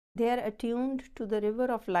They are attuned to the river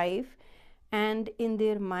of life, and in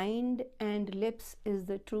their mind and lips is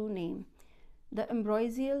the true name. The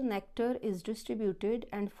ambrosial nectar is distributed,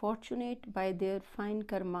 and fortunate by their fine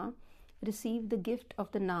karma receive the gift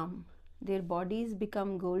of the Nam. Their bodies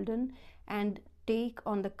become golden and take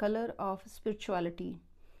on the color of spirituality.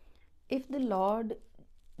 If the Lord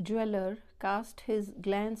Jeweler cast his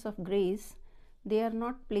glance of grace, they are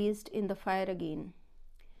not placed in the fire again.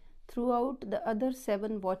 Throughout the other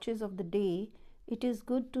 7 watches of the day, it is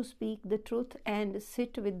good to speak the truth and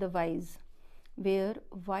sit with the wise, where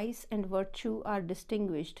vice and virtue are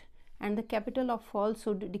distinguished, and the capital of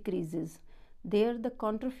falsehood decreases. There the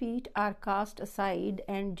counterfeit are cast aside,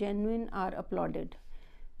 and genuine are applauded.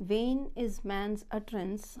 Vain is man's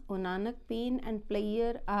utterance, O Nanak, pain and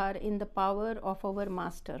pleasure are in the power of our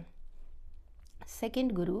Master.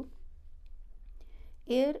 Second Guru.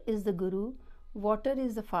 Air is the Guru, water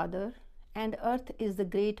is the father, and earth is the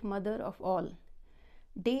great mother of all.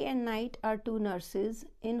 Day and night are 2 nurses,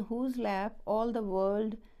 in whose lap all the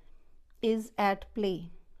world is at play.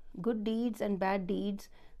 Good deeds and bad deeds,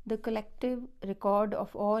 the collective record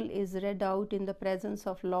of all is read out in the presence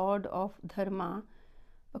of Lord of Dharma.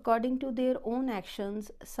 According to their own actions,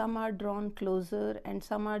 some are drawn closer and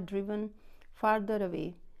some are driven farther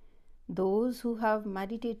away. Those who have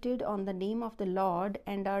meditated on the name of the Lord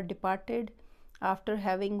and are departed after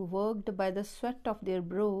having worked by the sweat of their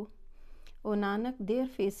brow, O Nanak, their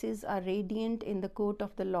faces are radiant in the court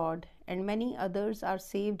of the Lord, and many others are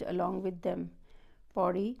saved along with them.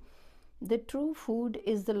 Pauri. The true food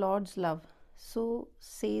is the Lord's love. So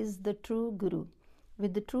says the true Guru.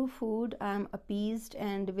 With the true food I am appeased,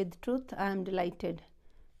 and with truth I am delighted.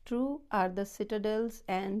 True are the citadels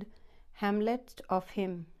and hamlets of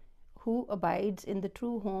him who abides in the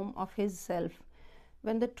true home of his self.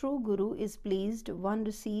 When the true Guru is pleased, one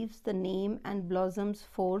receives the name and blossoms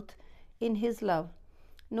forth in his love.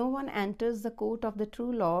 No one enters the court of the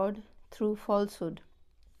true Lord through falsehood.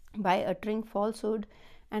 By uttering falsehood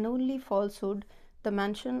and only falsehood, the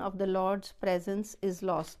mention of the Lord's presence is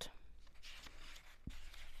lost.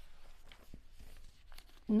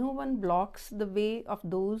 No one blocks the way of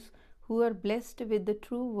those who are blessed with the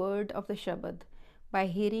true word of the Shabad. By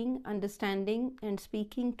hearing, understanding, and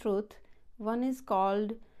speaking truth, one is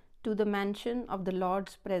called to the mention of the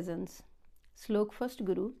Lord's presence. Slok First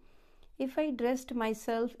Guru. If I dressed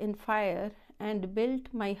myself in fire and built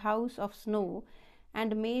my house of snow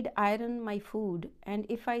and made iron my food, and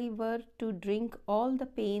if I were to drink all the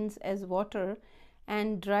pains as water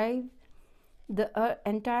and drive the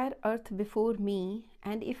entire earth before me,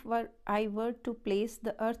 and if I were to place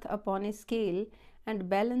the earth upon a scale and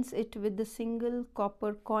balance it with the single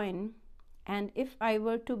copper coin, and if I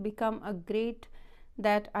were to become a great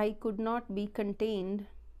that I could not be contained,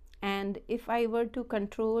 and if I were to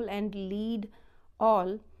control and lead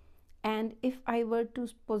all, and if I were to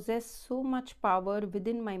possess so much power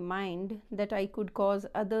within my mind that I could cause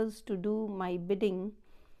others to do my bidding,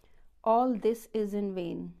 all this is in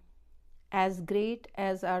vain. As great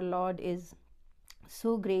as our Lord is,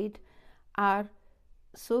 so great are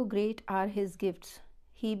his gifts.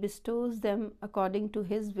 He bestows them according to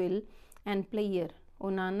his will and pleasure. O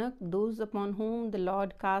Nanak, those upon whom the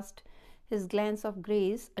Lord cast his glance of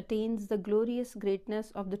grace attains the glorious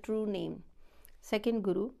greatness of the true name. Second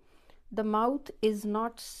Guru. The mouth is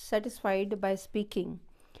not satisfied by speaking,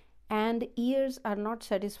 and ears are not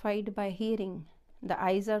satisfied by hearing. The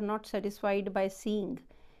eyes are not satisfied by seeing.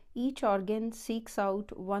 Each organ seeks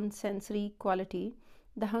out one sensory quality.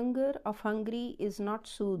 The hunger of hungry is not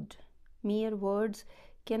soothed. Mere words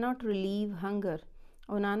cannot relieve hunger.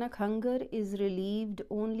 O Nanak, hunger is relieved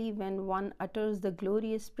only when one utters the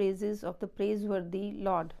glorious praises of the praiseworthy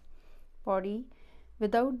Lord. Pauri.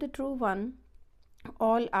 Without the true one,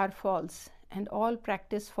 all are false, and all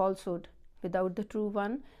practice falsehood. Without the true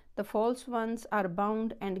one, the false ones are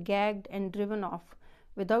bound and gagged and driven off.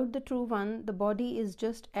 Without the true one, the body is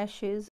just ashes